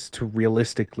room is to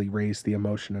realistically raise the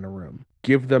emotion in a room.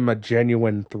 Give them a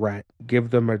genuine threat.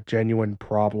 Give them a genuine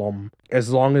problem.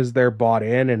 As long as they're bought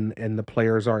in and the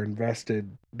players are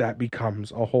invested, that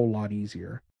becomes a whole lot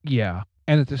easier. Yeah.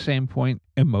 And at the same point,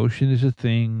 emotion is a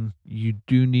thing you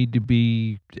do need to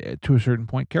be, to a certain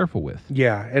point, careful with.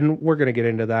 Yeah, and we're going to get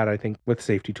into that, I think, with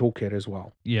Safety Toolkit as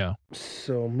well. Yeah.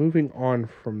 So moving on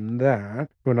from that,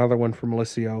 another one from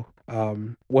Alessio.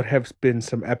 What have been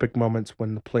some epic moments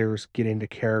when the players get into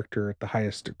character at the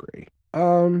highest degree?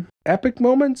 Epic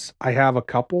moments, I have a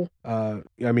couple.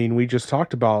 We just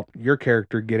talked about your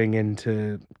character getting,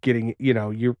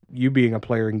 you being a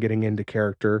player and getting into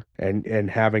character and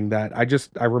having that.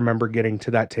 I remember getting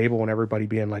to that table and everybody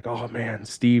being like, "Oh man,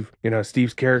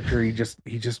 Steve's character, he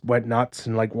just went nuts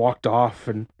and like walked off."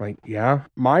 And like, yeah,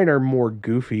 mine are more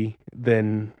goofy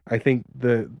than I think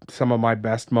some of my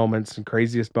best moments and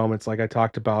craziest moments. Like I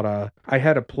talked about, I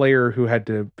had a player who had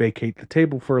to vacate the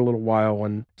table for a little while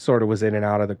and sort of was in and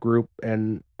out of the group,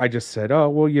 and I just said, "Oh,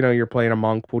 well, you're playing a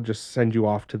monk. We'll send you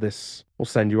off to this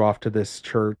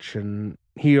church." And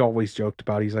he always joked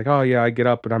about it. He's like, "Oh yeah, I get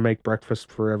up and I make breakfast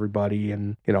for everybody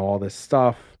and all this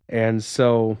stuff." And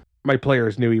so my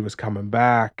players knew he was coming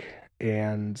back,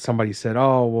 and somebody said,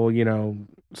 "Oh, well,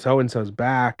 so-and-so's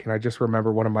back." And I just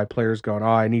remember one of my players going, "Oh,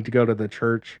 I need to go to the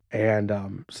church." And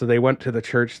so they went to the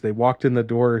church. They walked in the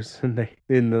doors, and they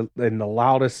in the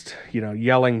loudest,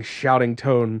 yelling, shouting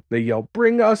tone, they yelled,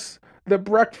 "Bring us the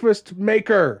breakfast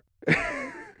maker."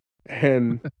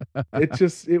 And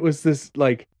it was this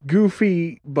like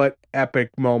goofy but epic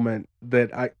moment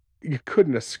that you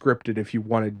couldn't have scripted if you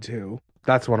wanted to.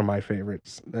 That's one of my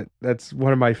favorites. That's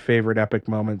one of my favorite epic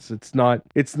moments. It's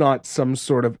not some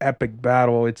sort of epic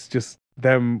battle. It's just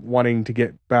them wanting to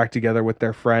get back together with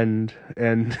their friend,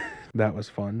 and that was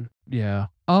fun. Yeah.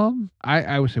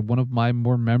 I would say one of my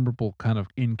more memorable kind of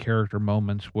in-character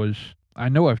moments was, I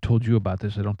know I've told you about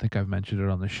this, I don't think I've mentioned it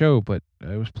on the show, but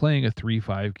I was playing a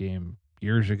 3-5 game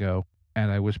years ago,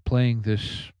 and I was playing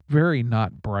this very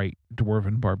not bright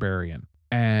dwarven barbarian,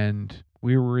 and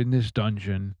we were in this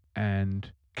dungeon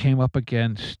and came up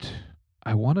against,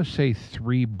 I want to say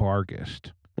 3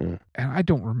 Barghest. And I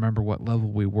don't remember what level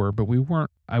we were, but we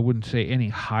weren't, I wouldn't say any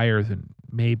higher than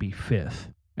maybe 5th.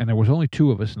 And there was only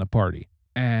 2 of us in the party.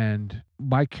 And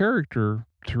my character,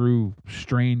 through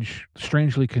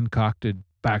strangely concocted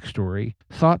backstory,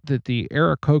 thought that the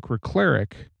Aarakocra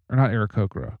cleric, or not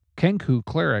Aarakocra, Kenku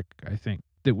cleric, I think,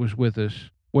 that was with us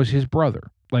was his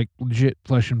brother, like legit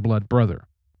flesh and blood brother.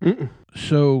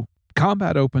 So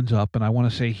combat opens up, and I want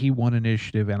to say he won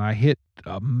initiative, and I hit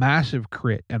a massive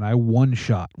crit, and I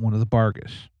one-shot one of the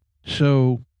Barghest.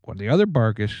 So one of the other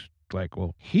Barghest, like,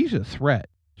 well, he's a threat.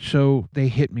 So they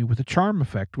hit me with a charm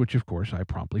effect, which of course I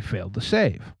promptly failed to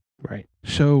save. Right.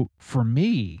 So for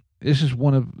me, this is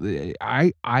one of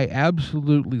I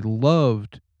absolutely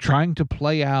loved trying to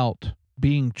play out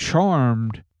being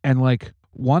charmed and like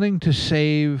wanting to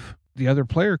save the other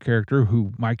player character,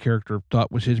 who my character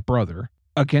thought was his brother,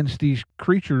 against these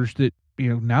creatures that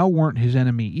now weren't his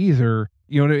enemy either.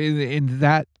 In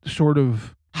that sort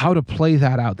of how to play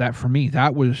that out. That for me,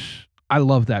 I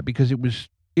love that because it was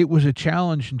a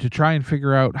challenge, and to try and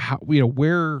figure out how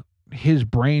where his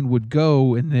brain would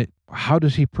go, and that how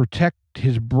does he protect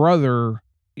his brother?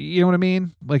 You know what I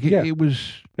mean? Like it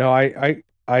was. No, I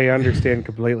understand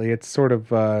completely. It's sort of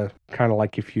kind of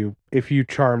like if you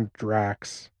charmed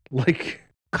Drax, like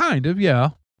kind of, yeah.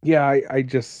 Yeah, I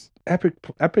just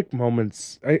epic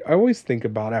moments. I always think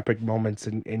about epic moments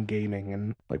in gaming,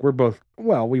 and like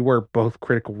we were both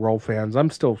Critical Role fans. I'm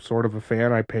still sort of a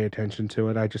fan. I pay attention to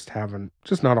it. I just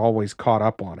not always caught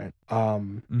up on it.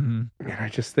 And I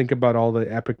just think about all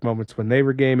the epic moments when they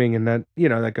were gaming, and that,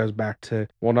 that goes back to,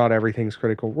 well, not everything's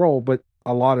Critical Role, but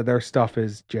a lot of their stuff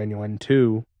is genuine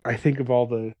too. I think of all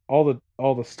the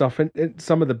stuff, and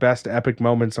some of the best epic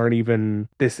moments aren't even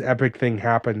this epic thing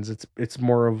happens. It's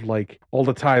more of like all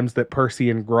the times that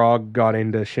Percy and Grog got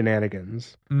into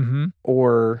shenanigans,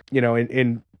 or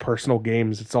in personal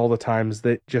games, it's all the times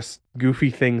that just goofy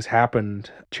things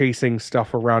happened, chasing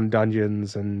stuff around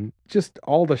dungeons and just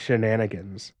all the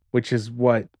shenanigans, which is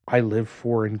what I live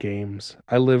for in games.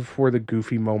 I live for the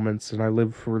goofy moments and I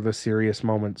live for the serious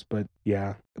moments, but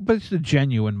yeah. But it's the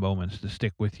genuine moments that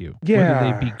stick with you. Yeah.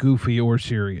 Whether they be goofy or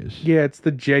serious. Yeah, it's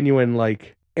the genuine,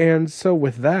 like... And so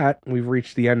with that, we've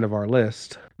reached the end of our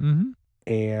list.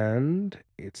 And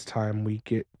it's time we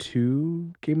get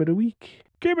to Game of the Week.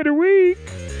 Game of the Week!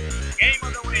 Game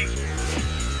of the Week!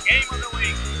 Game of the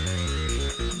Week!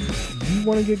 You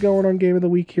want to get going on Game of the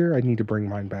Week here? I need to bring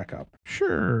mine back up.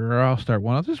 Sure, I'll start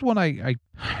one. This one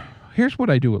here's what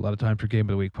I do a lot of times for Game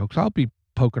of the Week, folks. I'll be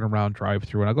poking around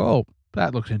drive-through and I'll go, oh,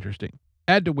 that looks interesting.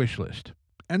 Add to wish list.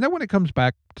 And then when it comes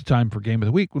back to time for Game of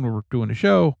the Week, when we're doing a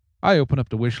show, I open up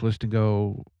the wish list and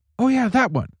go, oh yeah,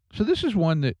 that one. So this is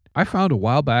one that I found a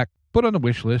while back, put on the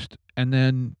wish list, and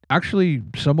then actually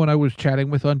someone I was chatting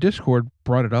with on Discord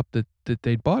brought it up that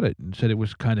they'd bought it and said it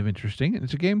was kind of interesting. And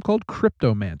it's a game called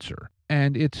Cryptomancer.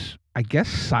 And it's, I guess,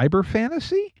 cyber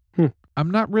fantasy? I'm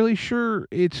not really sure.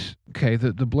 It's okay.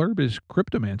 The blurb is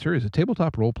Cryptomancer is a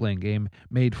tabletop role-playing game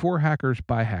made for hackers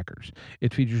by hackers.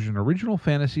 It features an original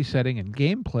fantasy setting and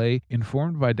gameplay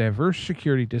informed by diverse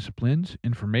security disciplines,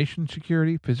 information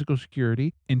security, physical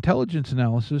security, intelligence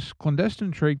analysis,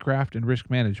 clandestine tradecraft, and risk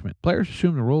management. Players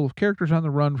assume the role of characters on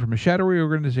the run from a shadowy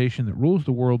organization that rules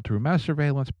the world through mass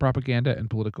surveillance, propaganda, and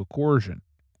political coercion.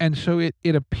 And so it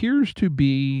appears to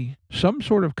be some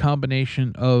sort of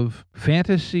combination of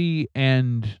fantasy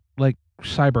and like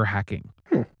cyber hacking.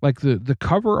 Like the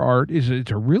cover art it's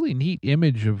a really neat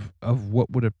image of what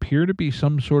would appear to be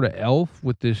some sort of elf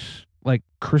with this like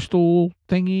crystal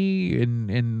thingy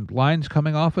and lines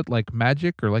coming off it like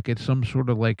magic, or like it's some sort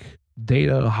of like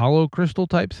data hollow crystal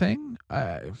type thing.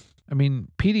 I mean,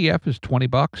 PDF is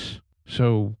 $20.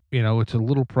 So, it's a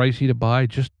little pricey to buy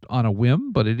just on a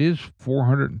whim, but it is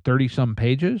 430 some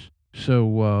pages. So,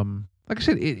 like I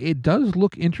said, it does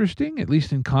look interesting, at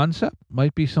least in concept.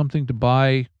 Might be something to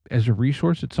buy as a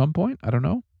resource at some point. I don't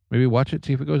know. Maybe watch it,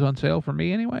 see if it goes on sale for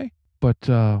me anyway. But,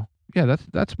 yeah,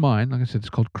 that's mine. Like I said, it's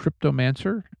called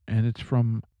Cryptomancer, and it's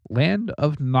from Land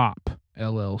of Nop,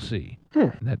 LLC.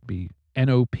 And that'd be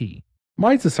N-O-P.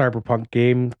 Mine's a cyberpunk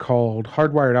game called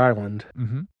Hardwired Island.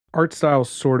 Art style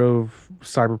sort of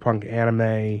cyberpunk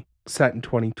anime, set in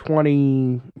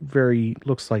 2020.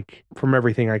 Looks like, from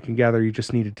everything I can gather, you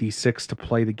just need a D6 to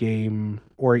play the game,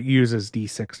 or it uses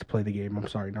D6 to play the game. I'm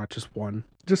sorry, not just one.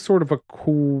 Just sort of a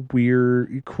cool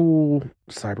cyberpunk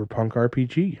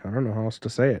RPG. I don't know how else to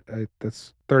say it.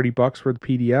 That's $30 for the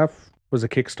PDF. Was a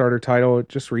Kickstarter title. It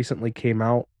just recently came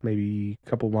out, maybe a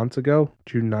couple months ago,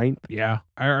 June 9th. Yeah,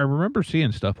 I remember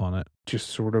seeing stuff on it. Just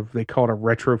sort of, they call it a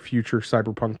retro future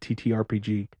cyberpunk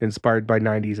TTRPG inspired by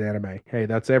 90s anime. Hey,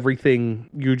 that's everything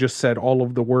you just said, all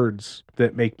of the words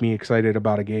that make me excited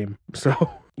about a game.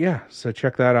 So, yeah, so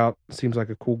check that out. Seems like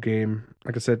a cool game.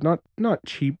 Like I said, not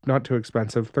cheap, not too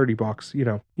expensive,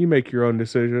 $30. You make your own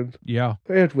decisions. Yeah.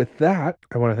 And with that,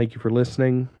 I want to thank you for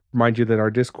listening. Remind you that our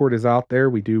Discord is out there.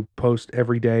 We do post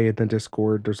every day in the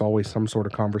Discord. There's always some sort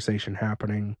of conversation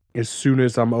happening. As soon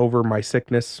as I'm over my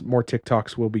sickness, more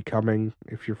TikToks will be coming.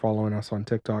 If you're following us on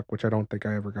TikTok, which I don't think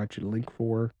I ever got you the link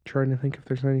for. Trying to think if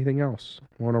there's anything else.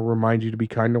 I want to remind you to be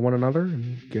kind to one another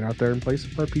and get out there and play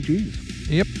some RPGs.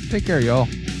 Yep. Take care, y'all.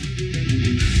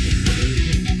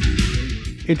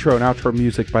 Intro and outro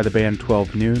music by the band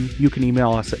 12 Noon. You can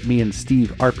email us at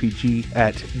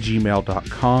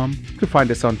meandsteverpg@gmail.com. You can find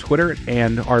us on Twitter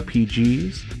and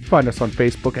RPGs. Find us on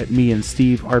Facebook at Me and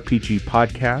Steve RPG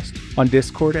Podcast. On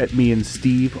Discord at Me and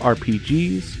Steve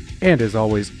RPGs. And as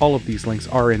always, all of these links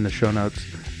are in the show notes.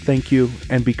 Thank you,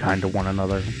 and be kind to one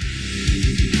another.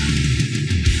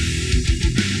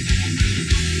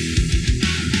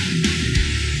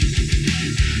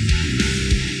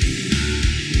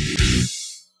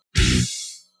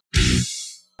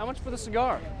 How much for the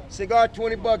cigar? Cigar,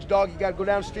 $20, dog. You gotta go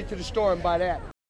down the street to the store and buy that.